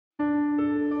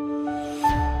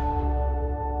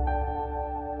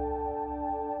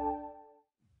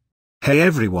Hey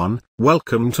everyone,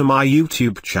 welcome to my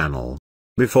YouTube channel.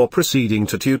 Before proceeding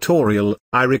to tutorial,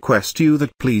 I request you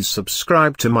that please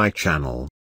subscribe to my channel.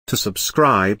 To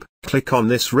subscribe, click on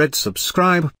this red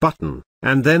subscribe button,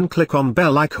 and then click on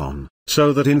bell icon,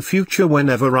 so that in future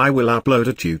whenever I will upload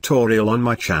a tutorial on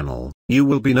my channel, you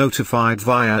will be notified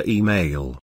via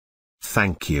email.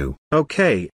 Thank you.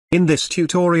 Okay, in this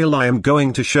tutorial I am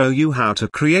going to show you how to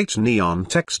create neon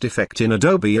text effect in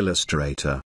Adobe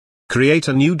Illustrator. Create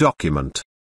a new document.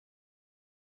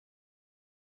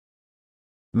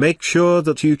 Make sure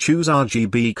that you choose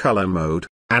RGB color mode,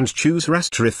 and choose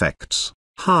raster effects,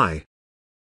 high.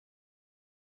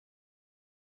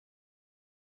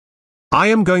 I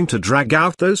am going to drag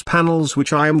out those panels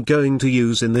which I am going to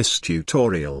use in this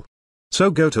tutorial. So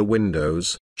go to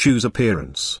Windows, choose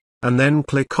Appearance, and then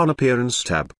click on Appearance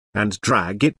tab, and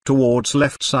drag it towards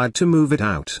left side to move it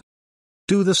out.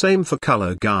 Do the same for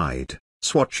Color Guide,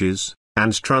 Swatches,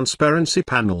 and Transparency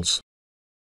panels.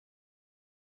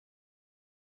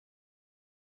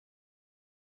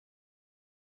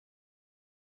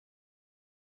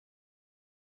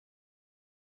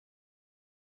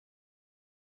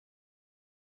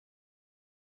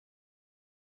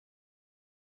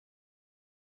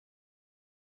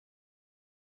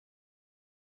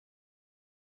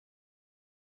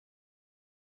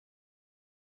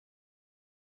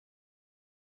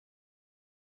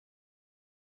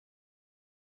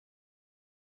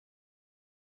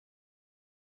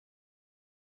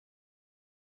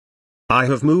 I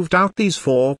have moved out these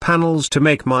 4 panels to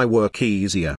make my work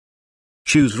easier.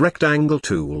 Choose Rectangle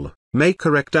tool, make a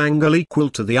rectangle equal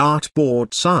to the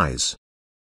artboard size.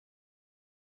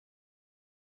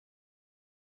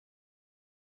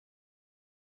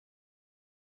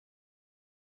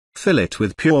 Fill it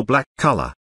with pure black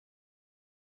color.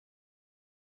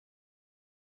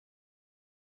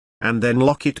 And then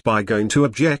lock it by going to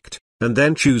Object, and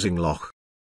then choosing Lock.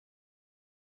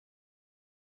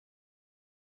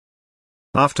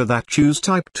 After that choose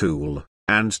Type tool,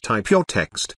 and type your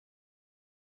text.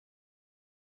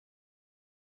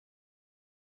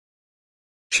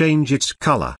 Change its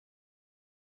color.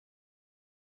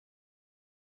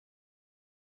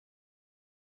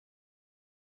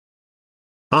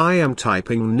 I am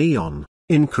typing neon,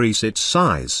 increase its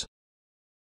size.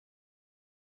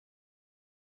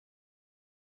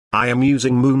 I am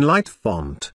using Moonlight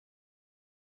font.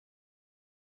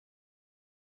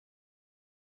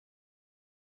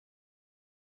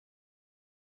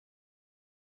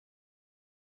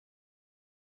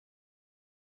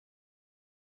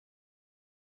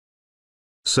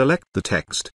 Select the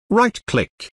text,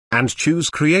 right-click, and choose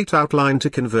Create Outline to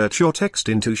convert your text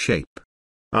into shape.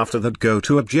 After that go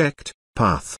to Object,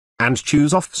 Path, and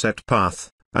choose Offset Path,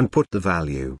 and put the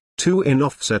value 2 in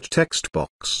Offset text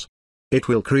box. It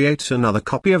will create another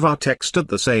copy of our text at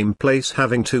the same place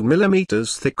having 2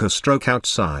 mm thicker stroke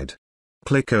outside.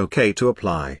 Click OK to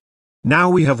apply. Now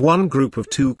we have one group of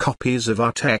 2 copies of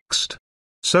our text.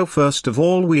 So first of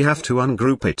all we have to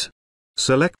ungroup it.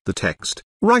 Select the text,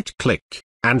 right-click,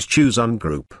 and choose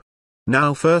Ungroup.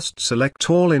 Now first select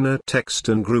all inner text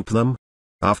and group them.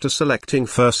 After selecting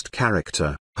first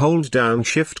character, hold down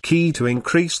Shift key to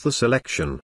increase the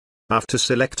selection. After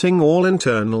selecting all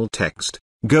internal text,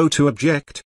 go to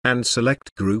Object, and select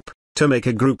Group, to make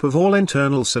a group of all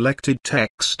internal selected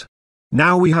text.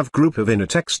 Now we have group of inner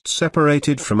text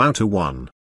separated from outer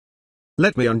one.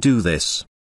 Let me undo this.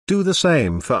 Do the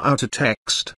same for outer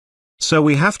text. So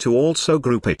we have to also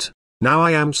group it. Now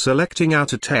I am selecting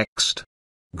outer text.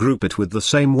 Group it with the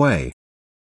same way.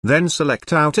 Then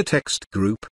select outer text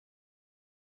group.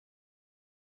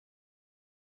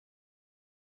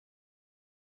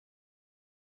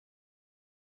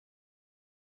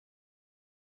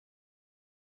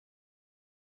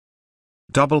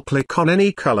 Double-click on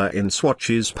any color in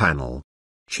Swatches panel.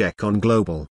 Check on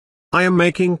Global. I am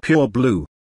making pure blue.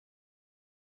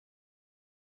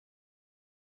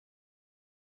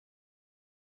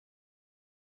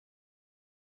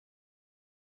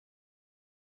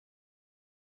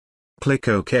 Click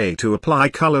OK to apply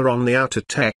color on the outer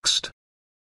text.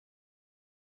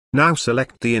 Now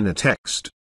select the inner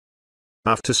text.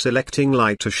 After selecting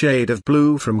lighter shade of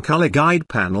blue from Color Guide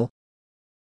panel,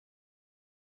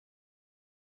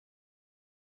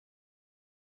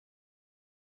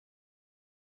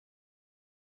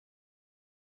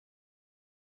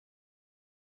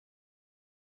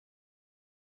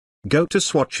 go to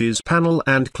Swatches panel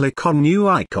and click on New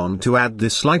icon to add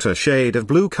this lighter shade of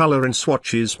blue color in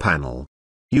Swatches panel.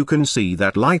 You can see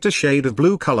that lighter shade of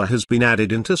blue color has been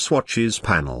added into Swatches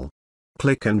panel.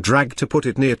 Click and drag to put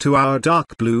it near to our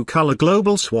dark blue color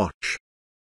global swatch.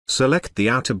 Select the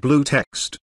outer blue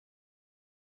text.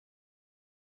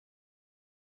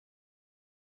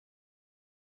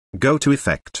 Go to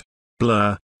Effect,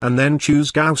 Blur, and then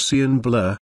choose Gaussian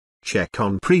Blur. Check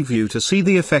on Preview to see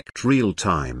the effect real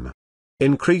time.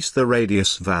 Increase the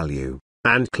radius value,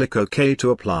 and click OK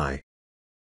to apply.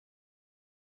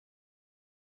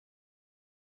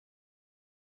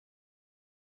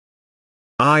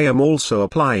 I am also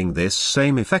applying this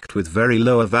same effect with very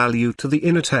lower value to the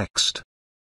inner text.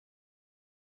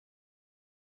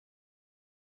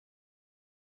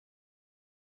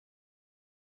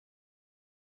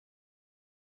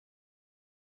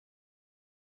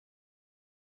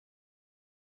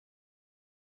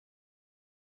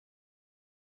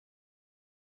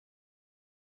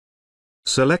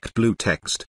 Select blue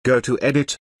text, go to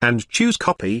Edit, and choose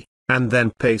Copy, and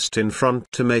then paste in front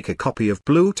to make a copy of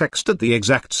blue text at the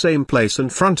exact same place in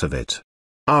front of it.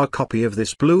 Our copy of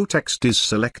this blue text is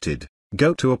selected.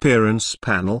 Go to Appearance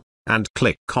Panel, and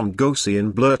click on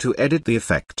Gaussian Blur to edit the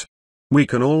effect. We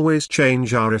can always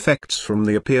change our effects from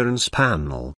the Appearance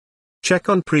Panel. Check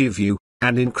on Preview,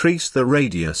 and increase the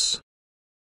radius.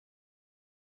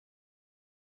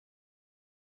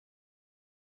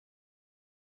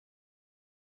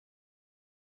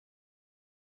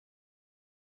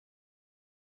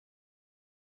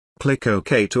 Click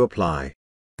OK to apply.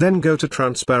 Then go to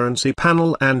Transparency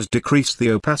Panel and decrease the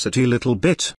opacity little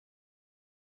bit.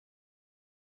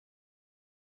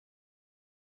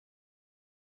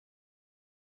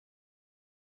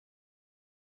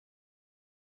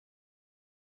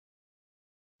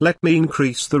 Let me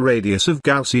increase the radius of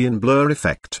Gaussian blur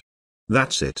effect.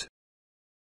 That's it.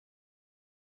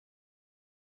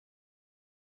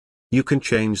 You can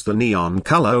change the neon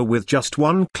color with just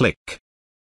one click.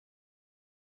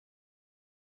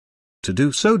 To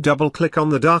do so, double-click on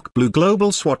the dark blue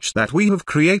global swatch that we have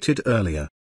created earlier.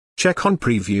 Check on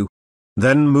Preview.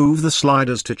 Then move the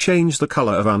sliders to change the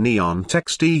color of our neon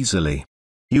text easily.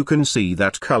 You can see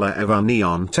that color of our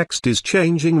neon text is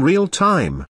changing real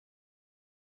time.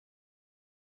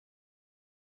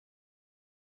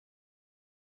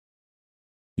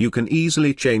 You can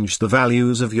easily change the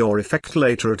values of your effect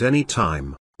later at any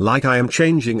time, like I am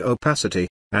changing opacity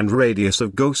and radius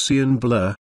of Gaussian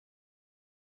blur.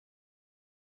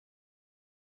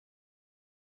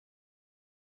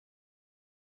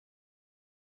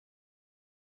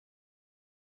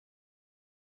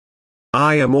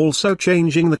 I am also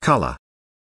changing the color.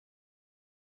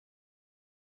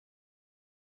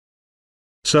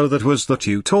 So that was the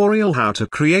tutorial how to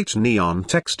create neon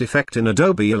text effect in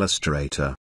Adobe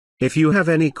Illustrator. If you have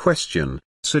any question,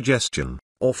 suggestion,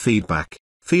 or feedback,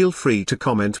 feel free to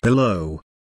comment below.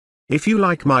 If you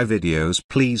like my videos,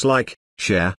 please like,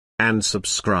 share, and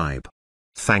subscribe.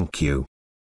 Thank you.